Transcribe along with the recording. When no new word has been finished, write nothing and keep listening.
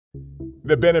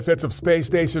The benefits of space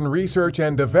station research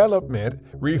and development,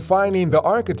 refining the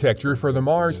architecture for the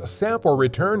Mars sample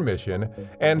return mission,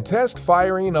 and test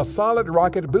firing a solid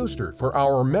rocket booster for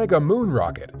our mega moon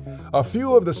rocket. A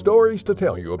few of the stories to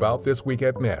tell you about this week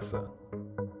at NASA.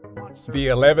 The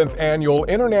 11th Annual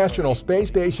International Space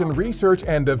Station Research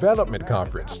and Development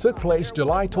Conference took place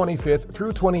July 25th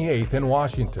through 28th in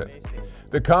Washington.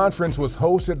 The conference was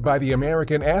hosted by the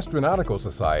American Astronautical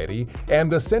Society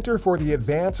and the Center for the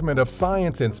Advancement of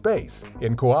Science in Space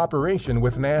in cooperation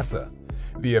with NASA.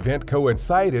 The event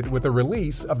coincided with the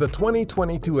release of the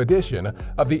 2022 edition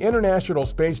of the International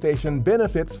Space Station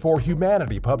Benefits for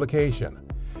Humanity publication.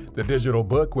 The digital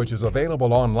book, which is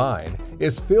available online,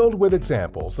 is filled with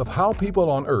examples of how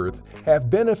people on Earth have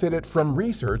benefited from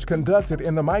research conducted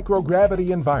in the microgravity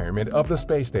environment of the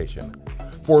space station.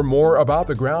 For more about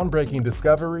the groundbreaking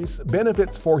discoveries,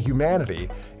 benefits for humanity,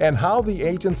 and how the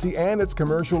agency and its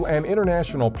commercial and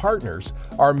international partners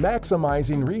are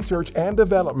maximizing research and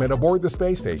development aboard the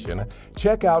space station,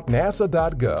 check out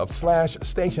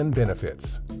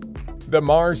nasa.gov/station-benefits. The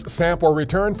Mars Sample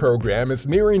Return Program is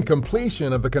nearing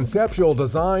completion of the conceptual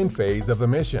design phase of the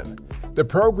mission. The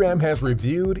program has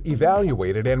reviewed,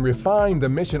 evaluated, and refined the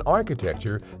mission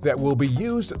architecture that will be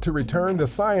used to return the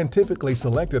scientifically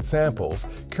selected samples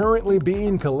currently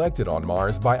being collected on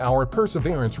Mars by our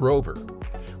Perseverance rover.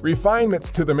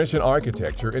 Refinements to the mission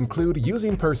architecture include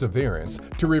using Perseverance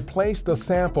to replace the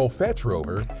Sample Fetch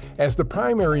rover as the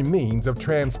primary means of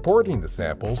transporting the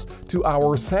samples to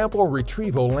our Sample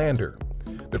Retrieval lander.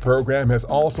 The program has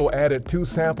also added 2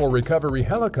 sample recovery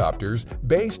helicopters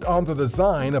based on the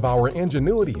design of our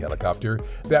Ingenuity helicopter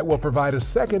that will provide a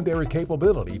secondary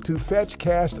capability to fetch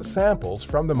cached samples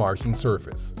from the Martian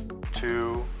surface.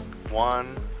 2,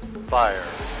 1, fire.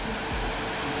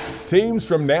 Teams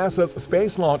from NASA's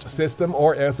Space Launch System,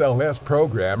 or SLS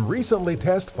program, recently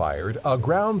test-fired a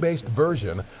ground-based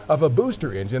version of a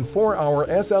booster engine for our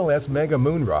SLS Mega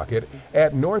Moon rocket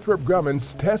at Northrop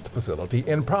Grumman's test facility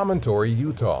in Promontory,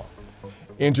 Utah.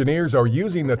 Engineers are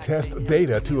using the test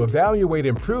data to evaluate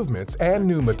improvements and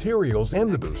new materials in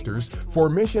the boosters for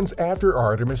missions after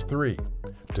Artemis 3.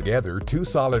 Together, 2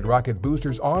 solid rocket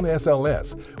boosters on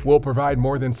SLS will provide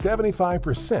more than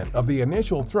 75% of the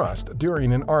initial thrust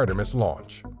during an Artemis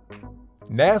launch.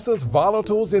 NASA's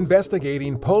Volatiles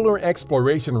Investigating Polar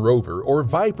Exploration Rover, or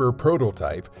VIPER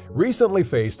prototype, recently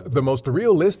faced the most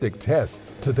realistic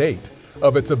tests to date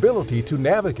of its ability to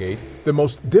navigate the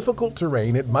most difficult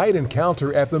terrain it might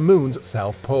encounter at the Moon's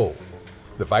South Pole.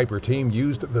 The VIPER team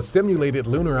used the Simulated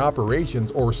Lunar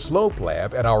Operations, or SLOPE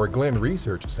lab at our Glenn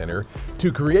Research Center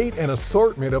to create an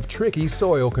assortment of tricky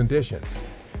soil conditions.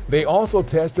 They also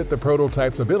tested the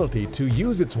prototype's ability to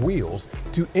use its wheels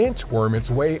to inchworm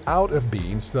its way out of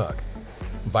being stuck.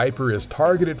 VIPER is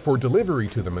targeted for delivery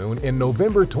to the Moon in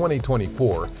November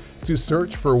 2024 to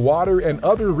search for water and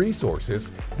other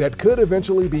resources that could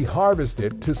eventually be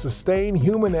harvested to sustain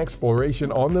human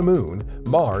exploration on the Moon,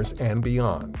 Mars, and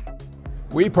beyond.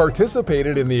 We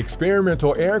participated in the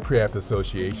Experimental Aircraft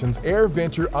Association's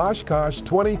AirVenture Oshkosh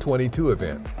 2022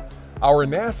 event. Our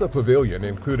NASA pavilion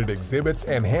included exhibits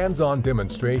and hands-on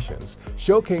demonstrations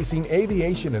showcasing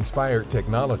aviation-inspired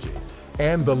technology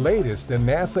and the latest in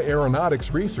NASA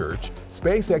aeronautics research,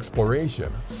 space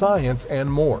exploration, science, and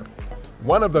more.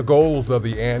 One of the goals of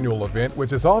the annual event,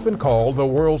 which is often called the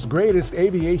world's greatest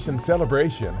aviation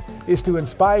celebration, is to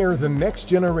inspire the next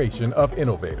generation of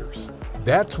innovators.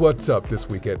 That's what's up this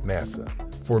week at NASA.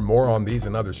 For more on these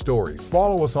and other stories,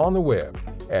 follow us on the web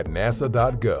at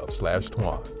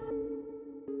nasa.gov/twan.